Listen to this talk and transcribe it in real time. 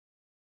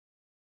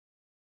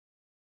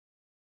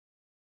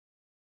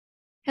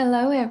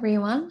Hello,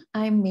 everyone.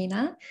 I'm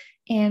Mina,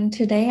 and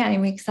today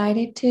I'm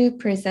excited to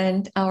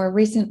present our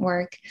recent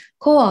work,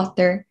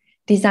 CoAuthor,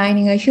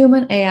 Designing a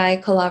Human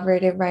AI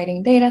Collaborative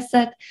Writing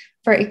Dataset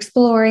for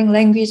Exploring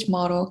Language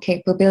Model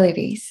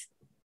Capabilities.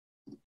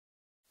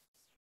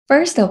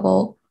 First of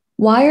all,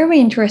 why are we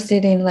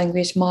interested in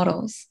language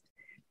models?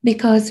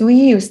 Because we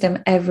use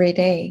them every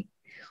day.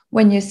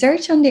 When you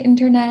search on the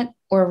internet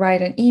or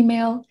write an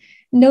email,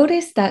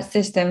 notice that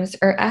systems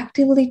are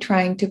actively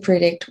trying to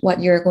predict what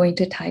you're going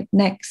to type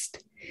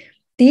next.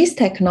 These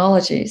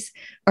technologies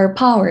are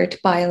powered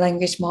by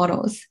language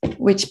models,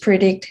 which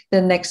predict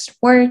the next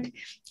word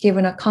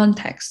given a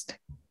context.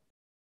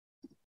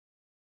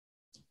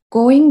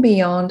 Going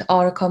beyond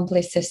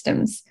autocomplete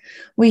systems,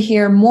 we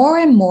hear more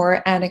and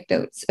more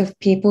anecdotes of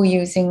people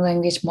using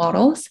language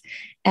models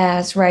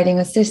as writing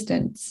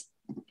assistants.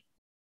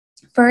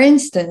 For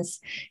instance,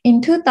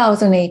 in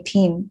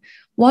 2018,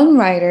 one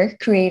writer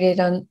created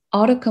an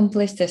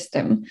autocomplete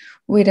system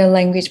with a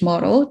language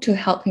model to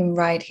help him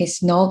write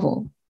his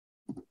novel.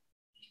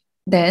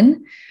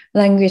 Then,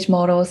 language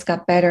models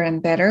got better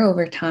and better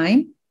over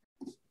time.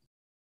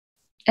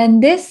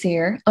 And this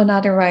year,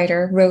 another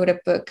writer wrote a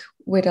book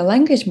with a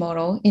language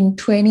model in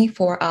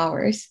 24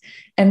 hours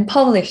and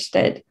published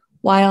it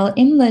while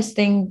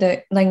enlisting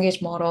the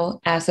language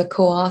model as a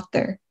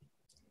co-author.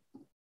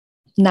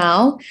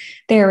 Now,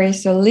 there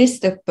is a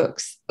list of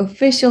books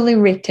officially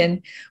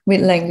written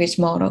with language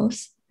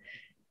models.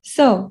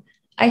 So,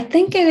 I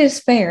think it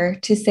is fair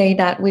to say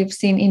that we've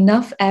seen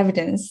enough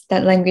evidence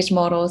that language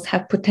models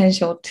have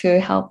potential to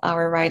help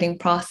our writing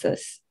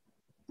process.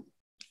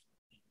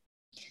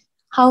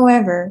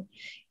 However,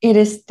 it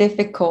is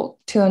difficult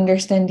to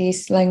understand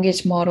these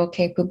language model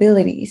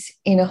capabilities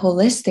in a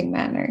holistic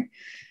manner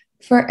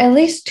for at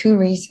least two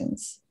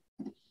reasons.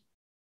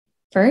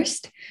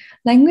 First,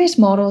 language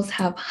models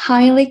have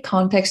highly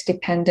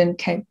context-dependent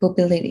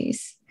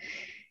capabilities.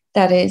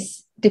 That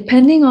is,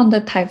 depending on the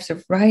types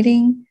of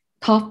writing,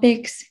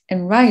 topics,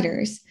 and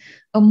writers,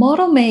 a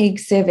model may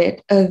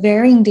exhibit a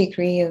varying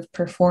degree of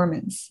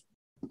performance.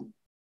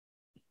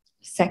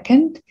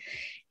 Second,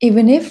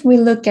 even if we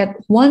look at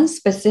one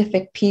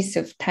specific piece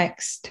of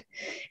text,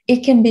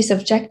 it can be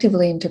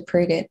subjectively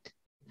interpreted.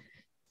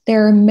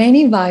 There are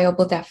many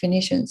viable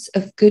definitions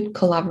of good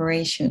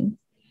collaboration.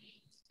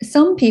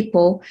 Some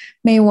people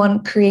may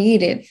want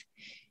creative,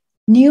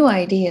 new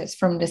ideas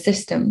from the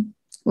system,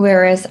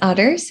 whereas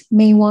others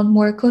may want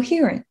more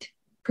coherent,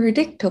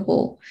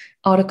 predictable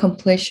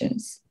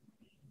autocompletions.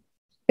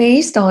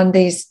 Based on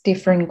these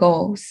different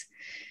goals,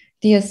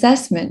 the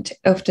assessment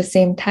of the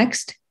same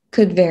text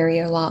could vary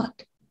a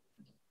lot.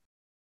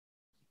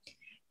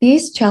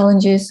 These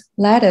challenges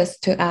led us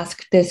to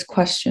ask this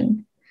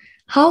question: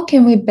 how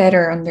can we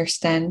better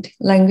understand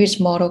language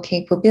model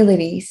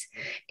capabilities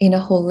in a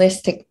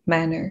holistic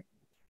manner?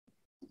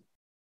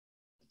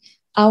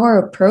 Our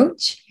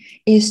approach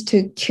is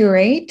to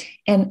curate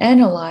and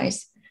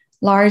analyze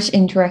large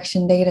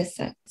interaction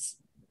datasets.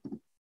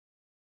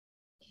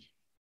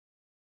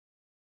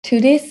 To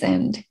this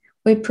end,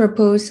 we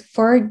propose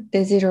 4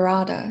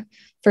 desiderata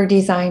for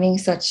designing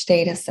such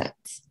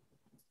datasets.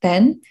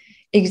 Then,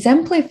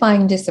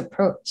 exemplifying this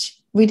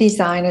approach, we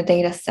design a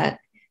dataset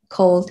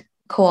called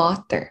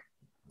CoAuthor.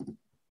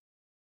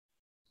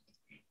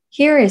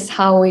 Here is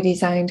how we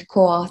designed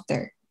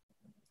CoAuthor.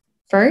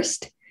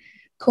 First,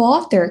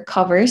 CoAuthor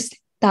covers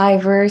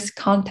diverse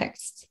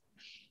contexts,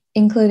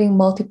 including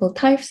multiple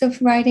types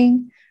of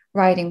writing,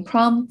 writing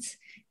prompts,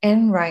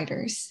 and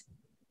writers.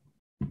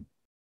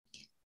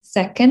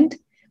 Second,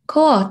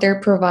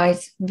 CoAuthor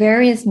provides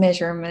various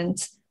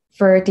measurements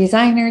for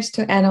designers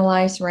to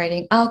analyze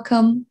writing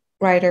outcome,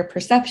 writer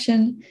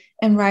perception,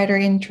 and writer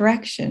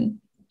interaction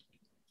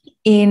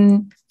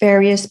in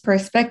various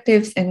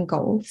perspectives and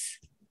goals.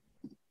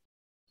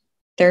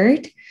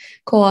 Third,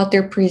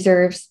 CoAuthor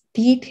preserves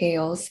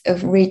details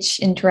of rich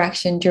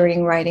interaction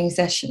during writing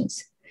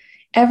sessions.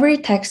 Every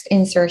text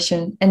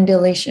insertion and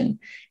deletion,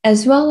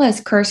 as well as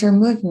cursor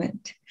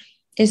movement,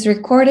 is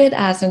recorded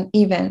as an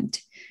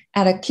event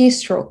at a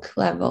keystroke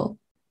level.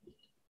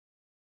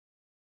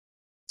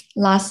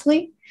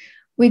 Lastly,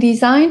 we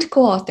designed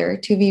CoAuthor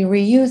to be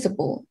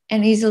reusable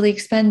and easily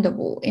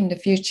expandable in the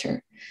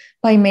future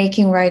by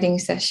making writing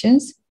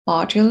sessions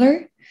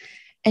modular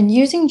and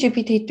using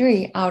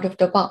GPT-3 out of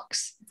the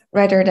box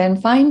rather than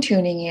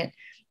fine-tuning it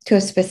to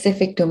a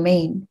specific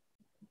domain.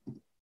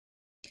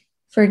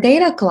 For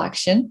data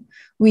collection,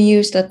 we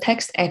used a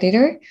text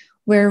editor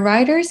where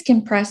writers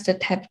can press the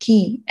tab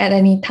key at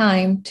any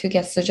time to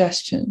get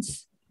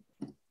suggestions.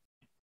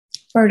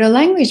 For the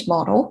language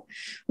model,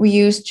 we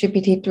used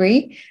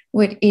GPT-3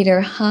 with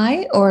either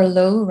high or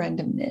low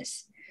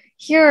randomness.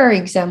 Here are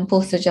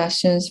example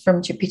suggestions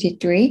from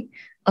GPT-3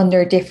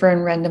 under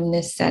different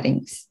randomness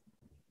settings.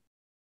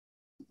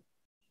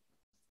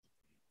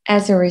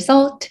 As a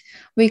result,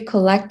 we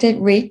collected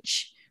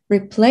rich,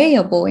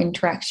 replayable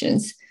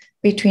interactions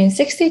between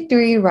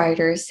 63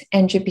 writers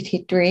and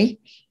GPT-3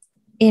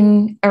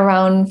 in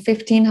around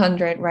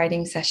 1,500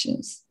 writing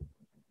sessions.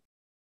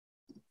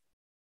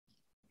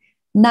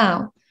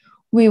 Now,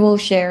 We will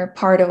share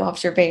part of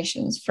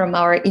observations from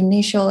our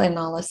initial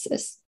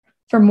analysis.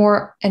 For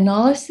more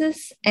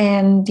analysis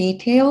and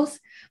details,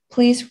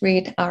 please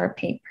read our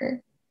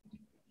paper.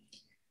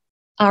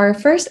 Our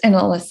first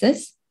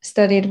analysis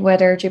studied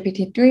whether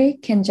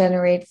GPT-3 can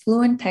generate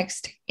fluent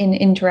text in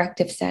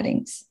interactive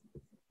settings.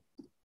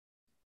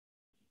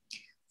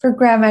 For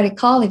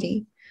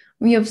grammaticality,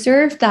 we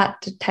observed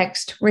that the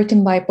text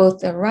written by both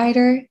the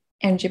writer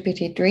and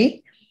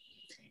GPT-3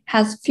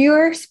 has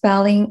fewer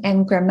spelling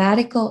and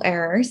grammatical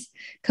errors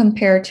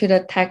compared to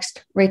the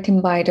text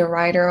written by the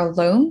writer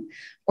alone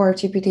or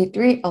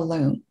GPT-3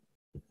 alone.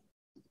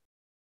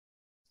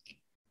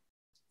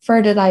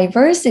 For the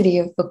diversity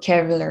of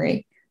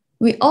vocabulary,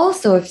 we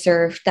also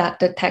observed that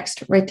the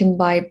text written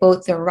by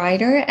both the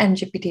writer and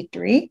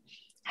GPT-3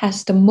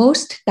 has the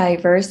most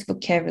diverse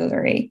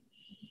vocabulary.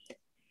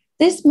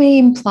 This may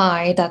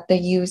imply that the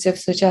use of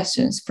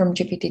suggestions from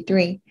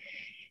GPT-3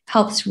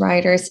 helps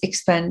writers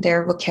expand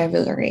their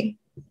vocabulary.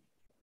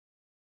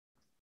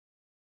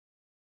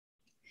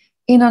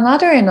 In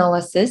another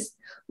analysis,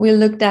 we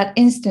looked at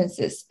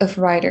instances of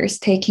writers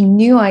taking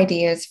new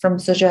ideas from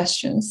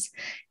suggestions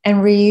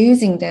and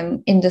reusing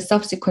them in the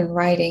subsequent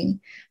writing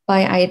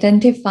by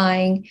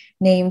identifying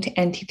named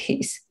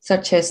entities,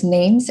 such as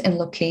names and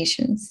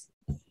locations.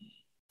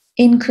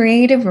 In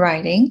creative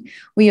writing,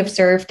 we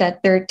observed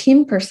that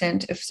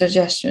 13% of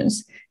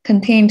suggestions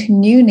contained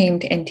new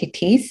named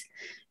entities,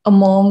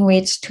 among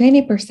which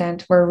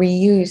 20% were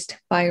reused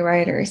by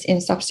writers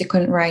in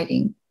subsequent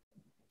writing.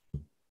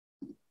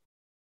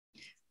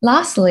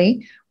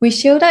 Lastly, we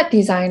show that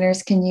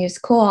designers can use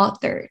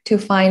CoAuthor to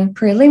find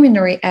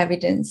preliminary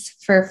evidence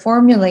for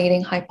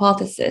formulating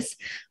hypotheses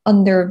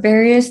under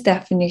various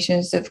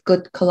definitions of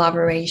good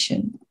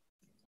collaboration.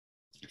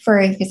 For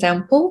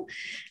example,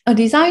 a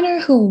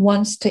designer who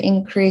wants to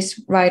increase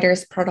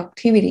writers'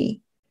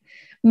 productivity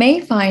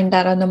may find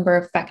that a number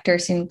of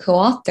factors in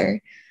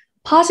CoAuthor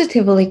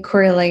positively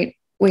correlate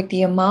with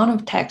the amount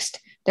of text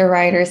the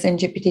writers in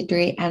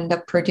GPT-3 end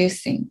up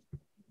producing.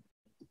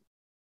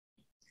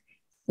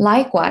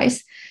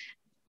 Likewise,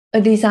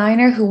 a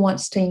designer who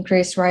wants to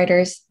increase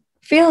writers'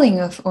 feeling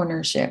of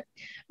ownership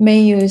may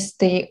use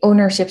the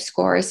ownership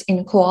scores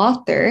in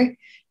CoAuthor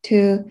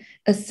to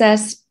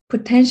assess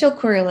potential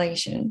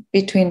correlation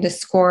between the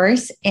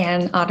scores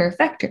and other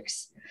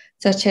factors,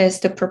 such as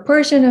the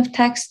proportion of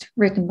text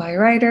written by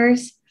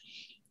writers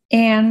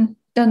and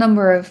the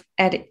number of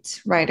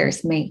edits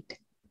writers made.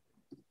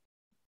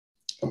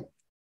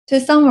 To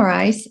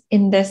summarize,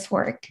 in this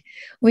work,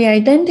 we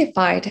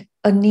identified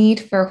a need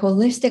for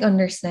holistic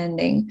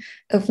understanding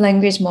of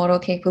language model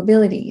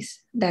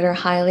capabilities that are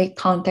highly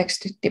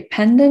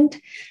context-dependent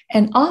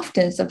and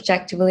often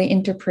subjectively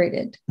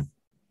interpreted.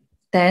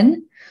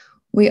 Then,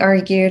 we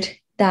argued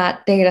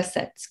that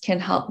datasets can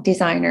help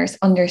designers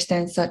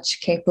understand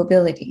such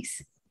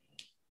capabilities.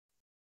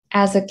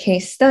 As a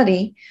case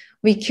study,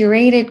 we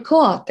curated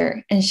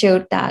CoAuthor and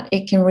showed that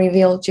it can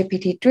reveal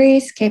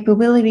GPT-3's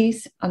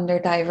capabilities under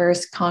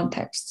diverse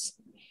contexts.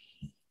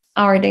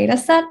 Our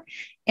dataset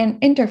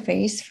and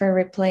interface for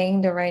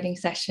replaying the writing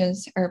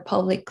sessions are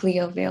publicly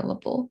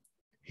available.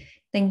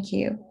 Thank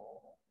you.